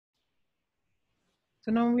So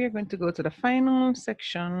now we are going to go to the final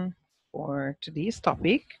section for today's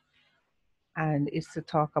topic, and it's to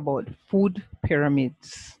talk about food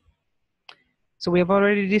pyramids. So we have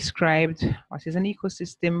already described what is an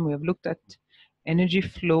ecosystem. We have looked at energy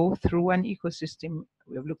flow through an ecosystem.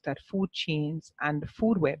 We have looked at food chains and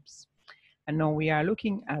food webs. And now we are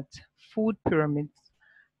looking at food pyramids,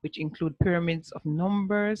 which include pyramids of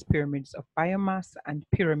numbers, pyramids of biomass, and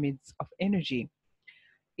pyramids of energy.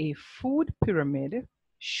 A food pyramid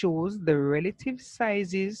shows the relative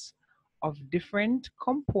sizes of different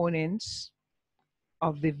components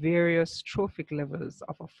of the various trophic levels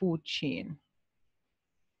of a food chain.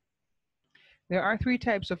 There are three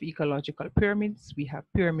types of ecological pyramids. We have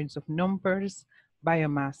pyramids of numbers,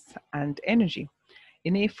 biomass, and energy.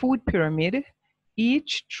 In a food pyramid,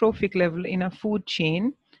 each trophic level in a food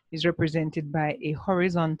chain is represented by a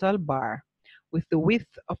horizontal bar, with the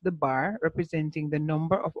width of the bar representing the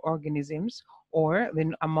number of organisms or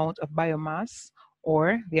the amount of biomass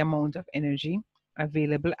or the amount of energy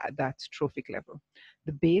available at that trophic level.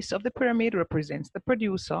 The base of the pyramid represents the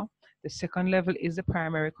producer, the second level is the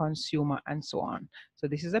primary consumer, and so on. So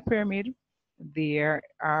this is a pyramid. There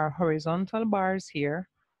are horizontal bars here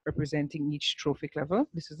representing each trophic level.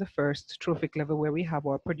 This is the first trophic level where we have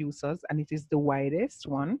our producers, and it is the widest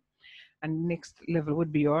one. And next level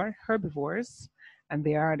would be our herbivores, and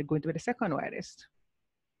they are going to be the second widest.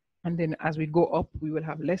 And then as we go up, we will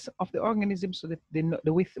have less of the organisms, so that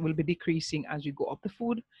the width will be decreasing as we go up the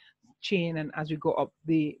food chain and as we go up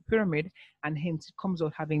the pyramid, and hence it comes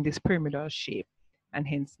out having this pyramidal shape, and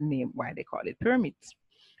hence the name why they call it pyramids.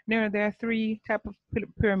 Now, there are three types of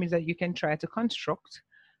pyramids that you can try to construct,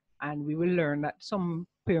 and we will learn that some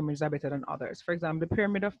pyramids are better than others. For example, the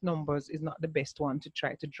pyramid of numbers is not the best one to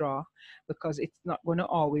try to draw because it's not going to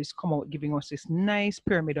always come out giving us this nice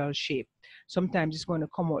pyramidal shape. Sometimes it's going to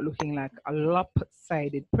come out looking like a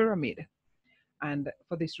lopsided pyramid. And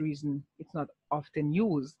for this reason, it's not often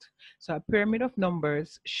used. So a pyramid of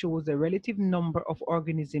numbers shows the relative number of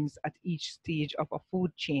organisms at each stage of a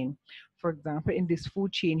food chain. For example, in this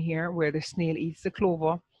food chain here, where the snail eats the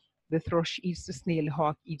clover, the thrush eats the snail, the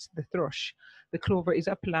hawk eats the thrush. The clover is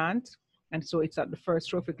a plant, and so it's at the first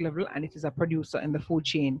trophic level, and it is a producer in the food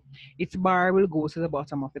chain. Its bar will go to the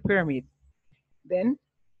bottom of the pyramid. Then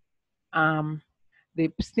the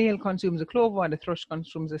snail consumes the clover, and the thrush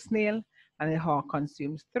consumes the snail, and the hawk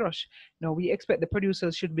consumes thrush. Now we expect the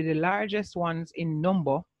producers should be the largest ones in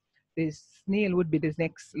number. The snail would be the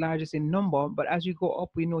next largest in number, but as you go up,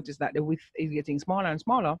 we notice that the width is getting smaller and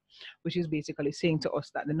smaller, which is basically saying to us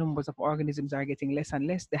that the numbers of organisms are getting less and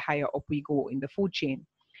less the higher up we go in the food chain.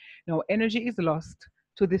 Now, energy is lost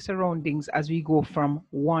to the surroundings as we go from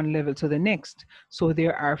one level to the next. So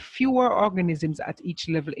there are fewer organisms at each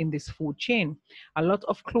level in this food chain. A lot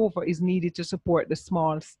of clover is needed to support the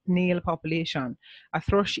small snail population. A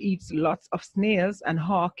thrush eats lots of snails and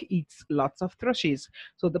hawk eats lots of thrushes.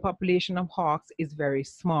 So the population of hawks is very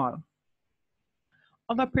small.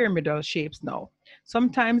 Other pyramidal shapes now.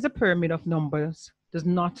 Sometimes a pyramid of numbers does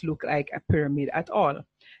not look like a pyramid at all.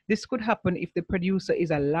 This could happen if the producer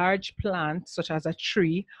is a large plant, such as a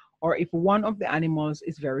tree, or if one of the animals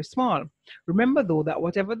is very small. Remember, though, that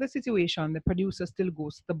whatever the situation, the producer still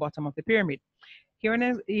goes to the bottom of the pyramid. Here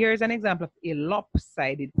is an example of a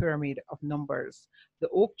lopsided pyramid of numbers. The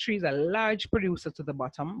oak tree is a large producer to the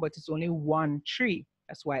bottom, but it's only one tree.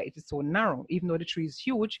 That's why it is so narrow. Even though the tree is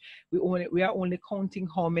huge, we are only counting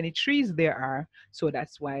how many trees there are. So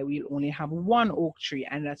that's why we only have one oak tree,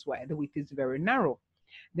 and that's why the width is very narrow.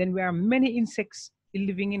 Then there are many insects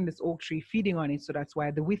living in this oak tree, feeding on it. So that's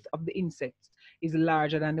why the width of the insect is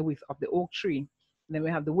larger than the width of the oak tree. And then we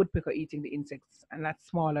have the woodpecker eating the insects, and that's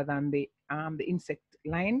smaller than the insect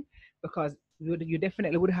line, because you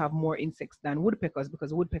definitely would have more insects than woodpeckers,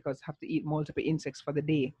 because woodpeckers have to eat multiple insects for the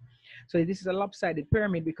day. So this is a lopsided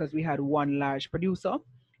pyramid because we had one large producer.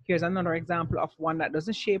 Here's another example of one that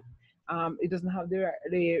doesn't shape. It doesn't have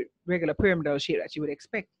the regular pyramidal shape that you would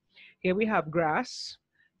expect. Here we have grass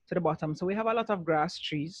to the bottom. So we have a lot of grass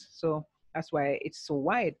trees. So that's why it's so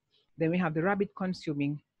wide. Then we have the rabbit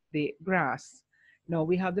consuming the grass. Now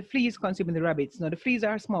we have the fleas consuming the rabbits. Now the fleas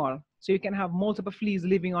are small, so you can have multiple fleas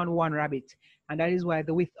living on one rabbit. And that is why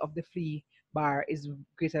the width of the flea bar is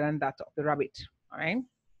greater than that of the rabbit. All right.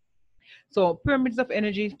 So pyramids of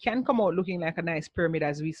energy can come out looking like a nice pyramid,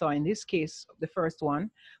 as we saw in this case, the first one,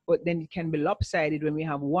 but then it can be lopsided when we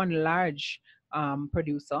have one large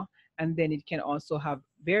producer, and then it can also have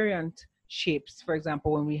variant shapes. For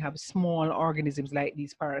example, when we have small organisms like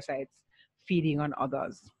these parasites feeding on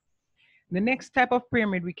others. The next type of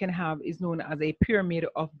pyramid we can have is known as a pyramid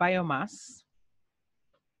of biomass.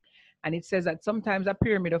 And it says that sometimes a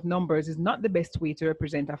pyramid of numbers is not the best way to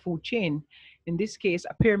represent a food chain. In this case,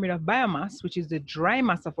 a pyramid of biomass, which is the dry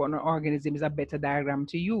mass of an organism, is a better diagram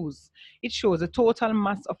to use. It shows the total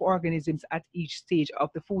mass of organisms at each stage of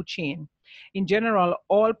the food chain. In general,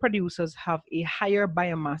 all producers have a higher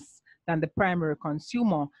biomass than the primary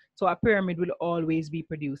consumer. So a pyramid will always be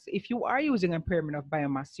produced. If you are using a pyramid of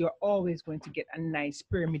biomass, you're always going to get a nice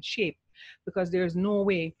pyramid shape, because there's no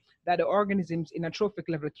way that the organisms in a trophic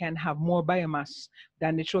level can have more biomass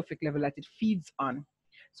than the trophic level that it feeds on.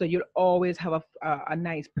 So you'll always have a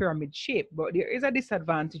nice pyramid shape. But there is a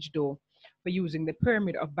disadvantage though for using the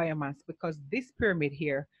pyramid of biomass, because this pyramid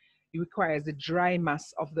here, it requires the dry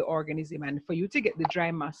mass of the organism. And for you to get the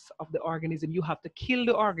dry mass of the organism, you have to kill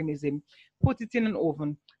the organism, put it in an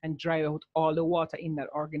oven, and dry out all the water in that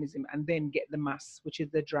organism, and then get the mass, which is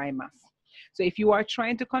the dry mass. So if you are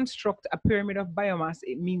trying to construct a pyramid of biomass,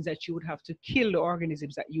 it means that you would have to kill the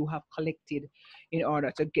organisms that you have collected in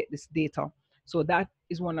order to get this data. So that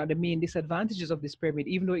is one of the main disadvantages of this pyramid,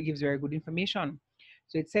 even though it gives very good information.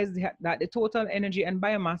 So it says that the total energy and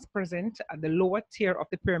biomass present at the lower tier of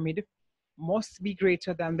the pyramid must be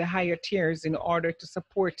greater than the higher tiers in order to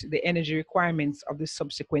support the energy requirements of the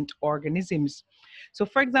subsequent organisms. So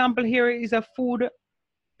for example, here is a food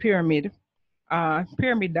pyramid,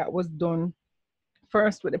 pyramid that was done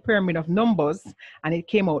first with the pyramid of numbers, and it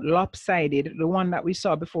came out lopsided, the one that we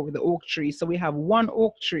saw before with the oak tree. So we have one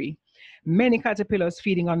oak tree, many caterpillars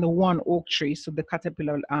feeding on the one oak tree. So the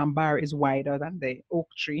caterpillar bar is wider than the oak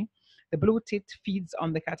tree. The blue tit feeds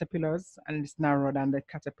on the caterpillars and it's narrower than the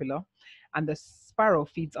caterpillar. And the sparrow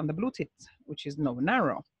feeds on the blue tit, which is now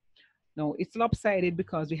narrow. Now it's lopsided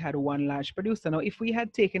because we had one large producer. Now, if we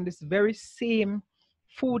had taken this very same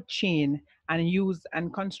food chain and used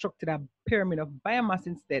and constructed a pyramid of biomass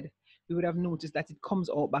instead, we would have noticed that it comes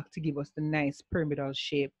out back to give us the nice pyramidal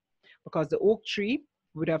shape, because the oak tree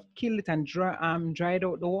would have killed it and dried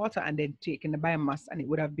out the water and then taken the biomass, and it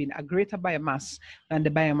would have been a greater biomass than the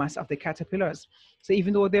biomass of the caterpillars. So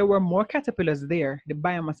even though there were more caterpillars there, the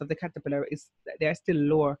biomass of the caterpillar is, they're still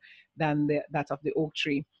lower than that of the oak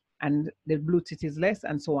tree, and the blue tit is less,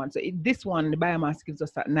 and so on. So this one, the biomass gives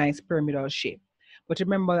us that nice pyramidal shape. But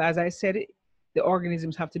remember, as I said, the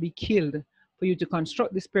organisms have to be killed for you to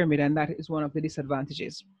construct this pyramid, and that is one of the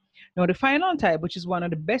disadvantages. Now, the final type, which is one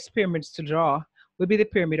of the best pyramids to draw, will be the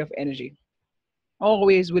pyramid of energy.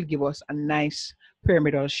 Always will give us a nice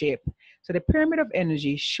pyramidal shape. So the pyramid of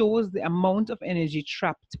energy shows the amount of energy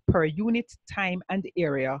trapped per unit time and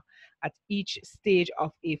area at each stage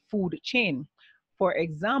of a food chain. For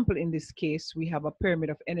example, in this case, we have a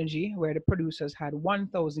pyramid of energy where the producers had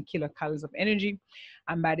 1,000 kilocalories of energy.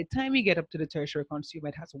 And by the time we get up to the tertiary consumer,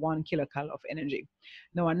 it has 1 kilocal of energy.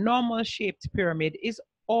 Now, a normal shaped pyramid is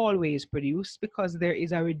always produced because there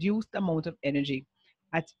is a reduced amount of energy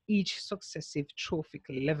at each successive trophic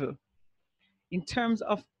level. In terms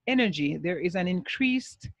of energy, there is an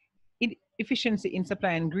increased efficiency in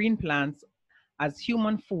supplying green plants as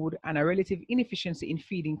human food and a relative inefficiency in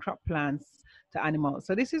feeding crop plants to animals.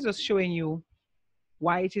 So this is just showing you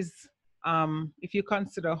why it is, if you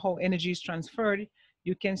consider how energy is transferred,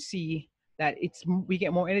 you can see that we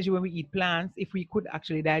get more energy when we eat plants if we could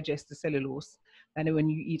actually digest the cellulose than when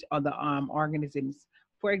you eat other organisms.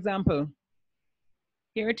 For example,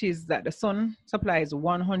 here it is that the sun supplies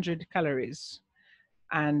 100 calories,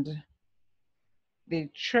 and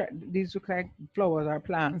these look like flowers or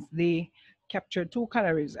plants. They capture 2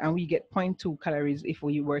 calories, and we get 0.2 calories if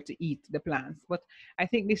we were to eat the plants. But I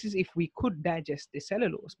think this is if we could digest the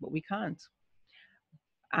cellulose, but we can't.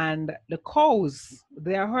 And the cows,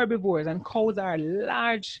 they are herbivores, and cows are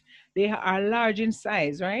large. They are large in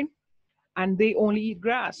size, right? And they only eat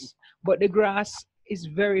grass, but the grass is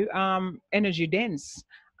very energy dense,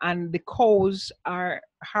 and the cows are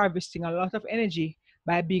harvesting a lot of energy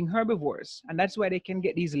by being herbivores, and that's why they can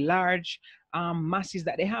get these large masses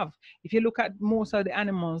that they have. If you look at most of the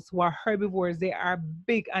animals who are herbivores, they are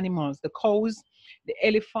big animals. The cows, the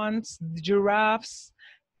elephants, the giraffes,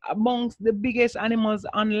 amongst the biggest animals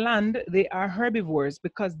on land, they are herbivores,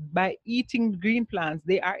 because by eating green plants,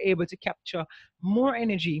 they are able to capture more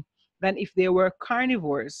energy than if they were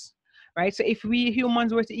carnivores, right? So if we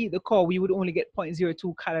humans were to eat the cow, we would only get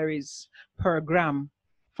 0.02 calories per gram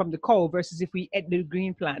from the cow, versus if we ate the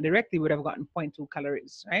green plant directly, we would have gotten 0.2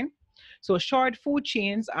 calories, right? So short food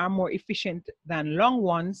chains are more efficient than long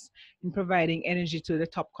ones in providing energy to the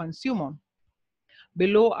top consumer.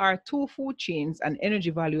 Below are 2 food chains and energy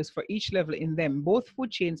values for each level in them. Both food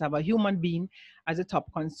chains have a human being as a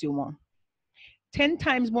top consumer. 10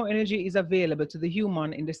 times more energy is available to the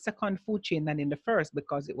human in the second food chain than in the first,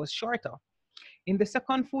 because it was shorter. In the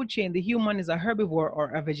second food chain, the human is a herbivore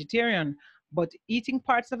or a vegetarian, but eating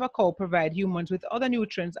parts of a cow provide humans with other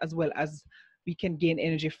nutrients as well as we can gain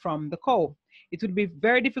energy from the cow. It would be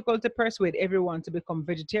very difficult to persuade everyone to become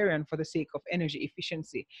vegetarian for the sake of energy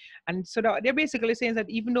efficiency. And so they're basically saying that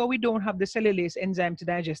even though we don't have the cellulase enzyme to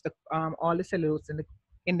digest all the cellulose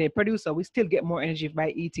in the producer, we still get more energy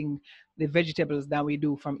by eating the vegetables than we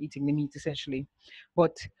do from eating the meat, essentially.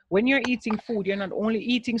 But when you're eating food, you're not only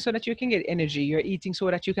eating so that you can get energy, you're eating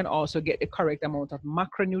so that you can also get the correct amount of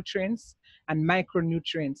macronutrients and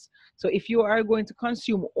micronutrients. So if you are going to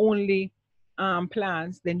consume only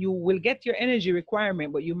plants, then you will get your energy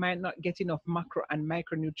requirement, but you might not get enough macro and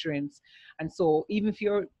micronutrients. And so even if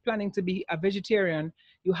you're planning to be a vegetarian,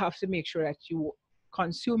 you have to make sure that you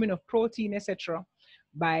consume enough protein, etc.,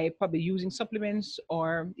 by probably using supplements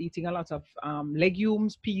or eating a lot of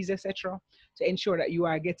legumes, peas, etc., to ensure that you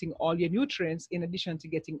are getting all your nutrients in addition to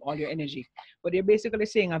getting all your energy. But they're basically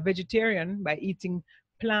saying a vegetarian, by eating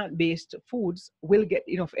plant-based foods, will get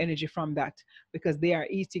enough energy from that because they are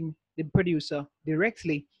eating the producer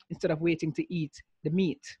directly instead of waiting to eat the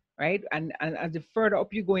meat, right? And as the further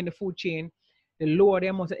up you go in the food chain, the lower the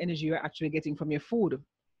amount of energy you're actually getting from your food.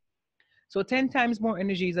 So 10 times more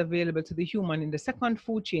energy is available to the human in the second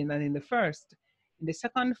food chain than in the first. In the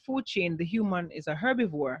second food chain, the human is a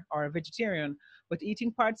herbivore or a vegetarian, but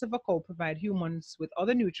eating parts of a cow provide humans with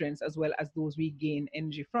other nutrients as well as those we gain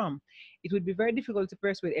energy from. It would be very difficult to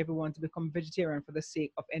persuade everyone to become vegetarian for the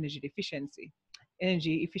sake of energy efficiency.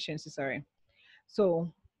 Energy efficiency, sorry.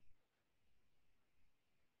 So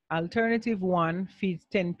alternative 1 feeds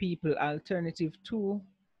 10 people, alternative 2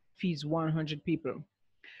 feeds 100 people.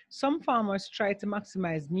 Some farmers try to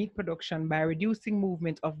maximize meat production by reducing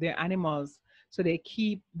movement of their animals, so they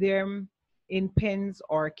keep them in pens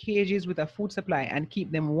or cages with a food supply and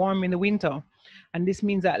keep them warm in the winter. And this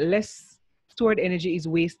means that less stored energy is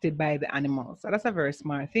wasted by the animals. So that's a very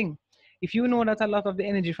smart thing. If you know that a lot of the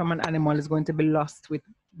energy from an animal is going to be lost with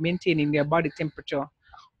maintaining their body temperature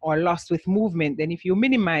or lost with movement, then if you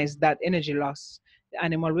minimize that energy loss, the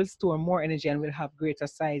animal will store more energy and will have greater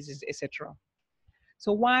sizes, etc.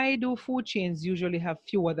 So why do food chains usually have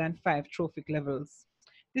fewer than 5 trophic levels?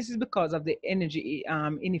 This is because of the energy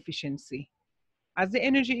inefficiency. As the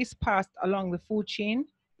energy is passed along the food chain,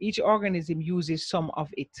 each organism uses some of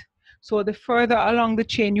it. So the further along the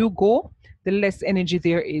chain you go, the less energy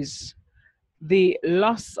there is. The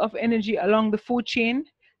loss of energy along the food chain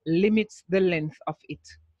limits the length of it.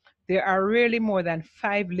 There are rarely more than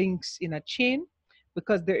 5 links in a chain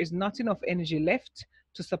because there is not enough energy left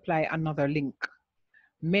to supply another link.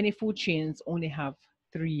 Many food chains only have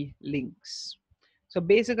 3 links. So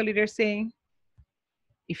basically they're saying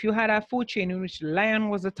if you had a food chain in which lion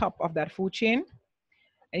was the top of that food chain,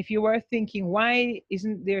 and if you were thinking, why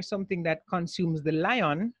isn't there something that consumes the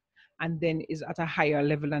lion and then is at a higher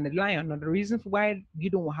level than the lion? Now, the reason for why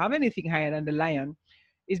you don't have anything higher than the lion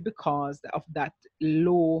is because of that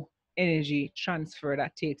low energy transfer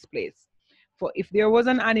that takes place. For if there was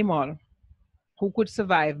an animal who could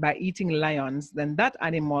survive by eating lions, then that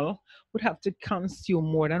animal would have to consume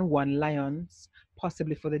more than 1 lions,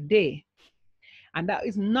 possibly for the day. And that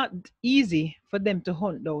is not easy for them to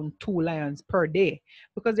hunt down 2 lions per day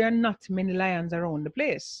because there are not many lions around the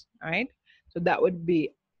place, right? So that would be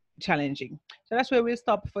challenging. So that's where we'll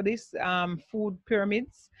stop for this food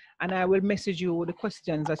pyramids, and I will message you the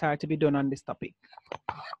questions that are to be done on this topic.